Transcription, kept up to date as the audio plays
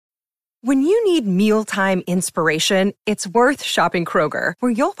When you need mealtime inspiration, it's worth shopping Kroger,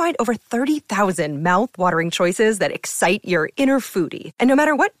 where you'll find over 30,000 mouth-watering choices that excite your inner foodie. And no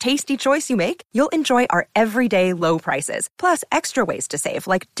matter what tasty choice you make, you'll enjoy our everyday low prices, plus extra ways to save,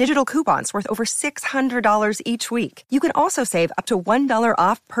 like digital coupons worth over $600 each week. You can also save up to $1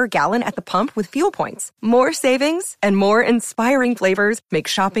 off per gallon at the pump with fuel points. More savings and more inspiring flavors make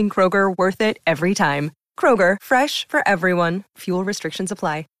shopping Kroger worth it every time. Kroger, fresh for everyone. Fuel restrictions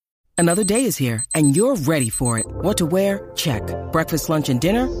apply. Another day is here, and you're ready for it. What to wear? Check. Breakfast, lunch, and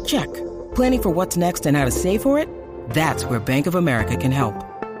dinner? Check. Planning for what's next and how to save for it? That's where Bank of America can help.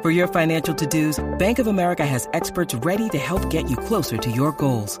 For your financial to-dos, Bank of America has experts ready to help get you closer to your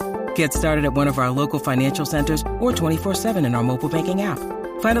goals. Get started at one of our local financial centers or 24/7 in our mobile banking app.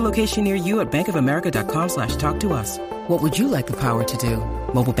 Find a location near you at bankofamerica.com/talktous. What would you like the power to do?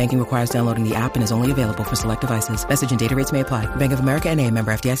 Mobile banking requires downloading the app and is only available for select devices. Message and data rates may apply. Bank of America N.A.,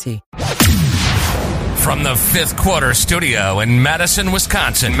 member FDIC. From the Fifth Quarter Studio in Madison,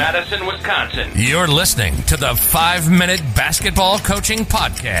 Wisconsin. You're listening to the 5-Minute Basketball Coaching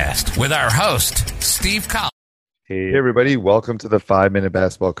Podcast with our host, Steve Collins. Hey, everybody. Welcome to the 5-Minute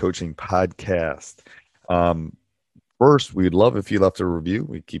Basketball Coaching Podcast. First, we'd love if you left a review.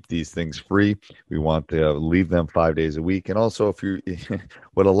 We keep these things free. We want to leave them 5 days a week. And also, if you,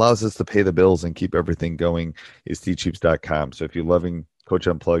 what allows us to pay the bills and keep everything going is teachhoops.com. So if you're loving Coach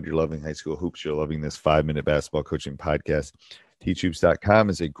Unplugged, you're loving high school hoops, you're loving this 5-Minute Basketball Coaching Podcast,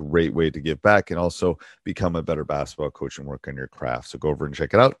 teachhoops.com is a great way to give back and also become a better basketball coach and work on your craft. So go over and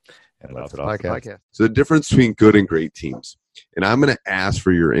check it out. And let's talk podcast. So the difference between good and great teams. And I'm going to ask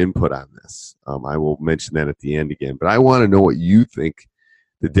for your input on this. I will mention that at the end again, but I want to know what you think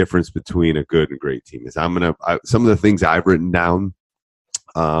the difference between a good and great team is. Some of the things I've written down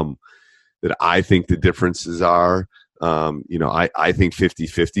that I think the differences are. I think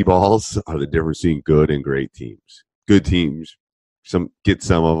 50-50 balls are the difference between good and great teams. Good teams, get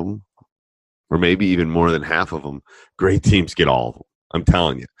some of them, or maybe even more than half of them. Great teams get all of them. I'm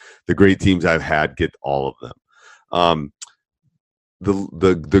telling you, the great teams I've had get all of them.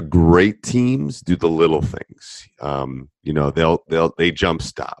 The great teams do the little things. They jump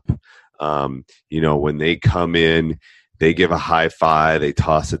stop. When they come in, they give a high five, they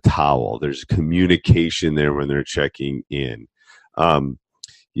toss a towel. There's communication there when they're checking in.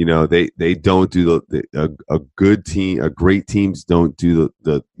 They don't do a good team. Great teams don't do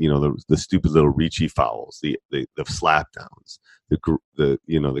the stupid little reachy fouls, the slap downs.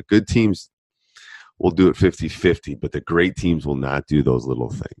 The good teams will do it 50-50, but the great teams will not do those little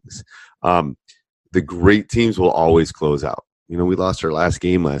things. The great teams will always close out. We lost our last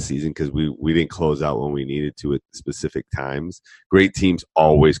game last season because we didn't close out when we needed to at specific times. Great teams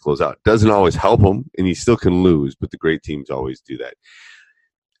always close out. Doesn't always help them, and you still can lose, but the great teams always do that.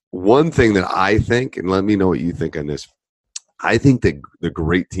 One thing that I think, and let me know what you think on this, I think that the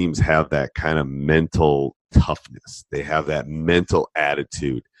great teams have that kind of mental toughness. They have that mental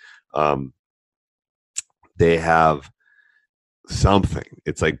attitude. They have something.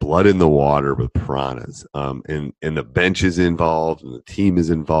 It's like blood in the water with piranhas. And the bench is involved, and the team is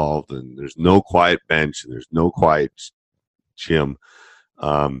involved, and there's no quiet bench, and there's no quiet gym.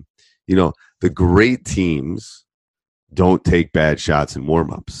 The great teams don't take bad shots in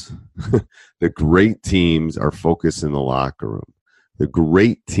warm-ups. The great teams are focused in the locker room. The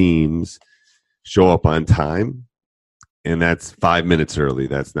great teams show up on time, and that's 5 minutes early.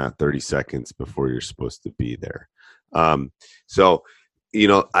 That's not 30 seconds before you're supposed to be there. I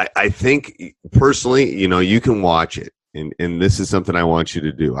think personally, you can watch it, and this is something I want you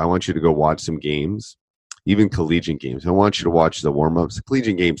to do. I want you to go watch some games, even collegiate games. I want you to watch the warm-ups. The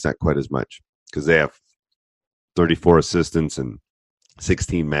collegiate games, not quite as much because they have 34 assistants and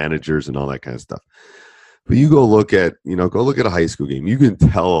 16 managers and all that kind of stuff. But you go look at a high school game. You can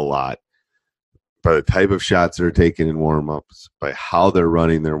tell a lot by the type of shots they're taking in warm-ups, by how they're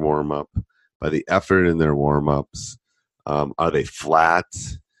running their warm-up, by the effort in their warm-ups. Are they flat?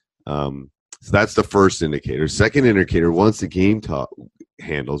 So that's the first indicator. Second indicator, once the game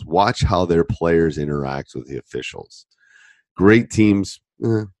handles, watch how their players interact with the officials. Great teams,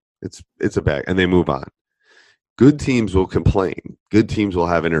 it's a bag, and they move on. Good teams will complain. Good teams will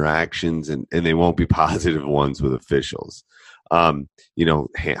have interactions, and they won't be positive ones with officials. How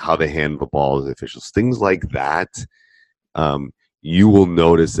they handle the ball as officials, things like that. You will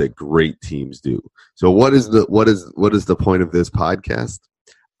notice that great teams do. So what is the point of this podcast?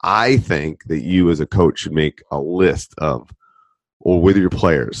 I think that you as a coach should make a list of, or with your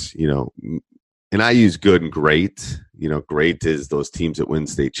players, and I use good and great. Great is those teams that win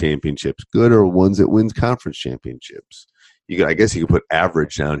state championships. Good are ones that wins conference championships. I guess you could put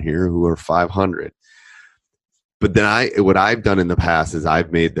average down here, who are 500. But then what I've done in the past is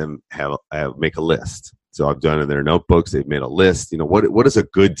I've made them make a list. So I've done in their notebooks, they've made a list. What does a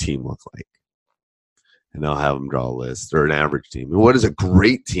good team look like? And I'll have them draw a list, or an average team. And what does a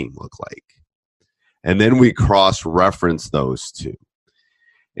great team look like? And then we cross-reference those two.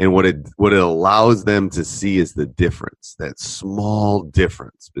 And what it allows them to see is the difference, that small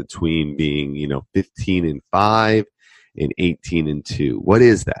difference between being, 15-5 and 18-2. What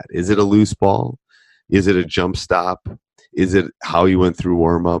is that? Is it a loose ball? Is it a jump stop? Is it how you went through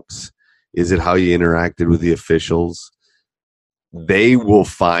warm-ups? Is it how you interacted with the officials? They will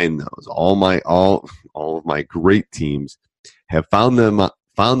find those. All of my great teams have found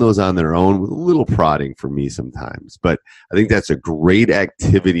those on their own with a little prodding for me sometimes. But I think that's a great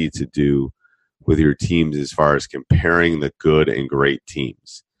activity to do with your teams as far as comparing the good and great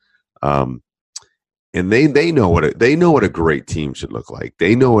teams. And they know what a great team should look like.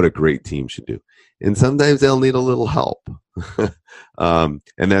 They know what a great team should do. And sometimes they'll need a little help. And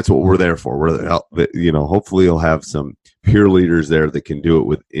that's what we're there for. Hopefully you'll have some peer leaders there that can do it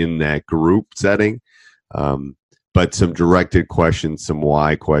within that group setting. But some directed questions, some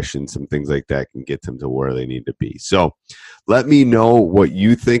why questions, some things like that can get them to where they need to be. So let me know what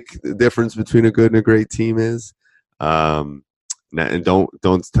you think the difference between a good and a great team is. And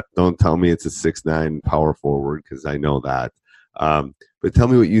don't tell me it's a 6'9" power forward, because I know that. But tell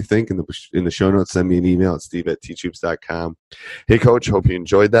me what you think in the show notes. Send me an email at steve@teachhoops.com. Hey, Coach, hope you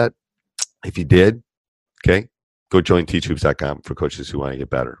enjoyed that. If you did, okay, go join teachhoops.com for coaches who want to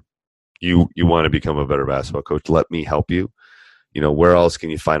get better. You want to become a better basketball coach. Let me help you. Where else can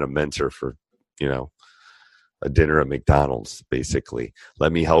you find a mentor for, a dinner at McDonald's, basically?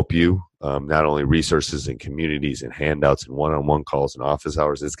 Let me help you. Not only resources and communities and handouts and one-on-one calls and office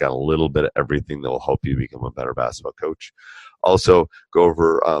hours. It's got a little bit of everything that will help you become a better basketball coach. Also, go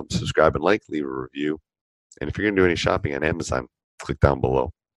over, subscribe and like, leave a review. And if you're going to do any shopping on Amazon, click down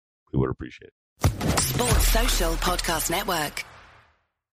below. We would appreciate it. Sports Social Podcast Network.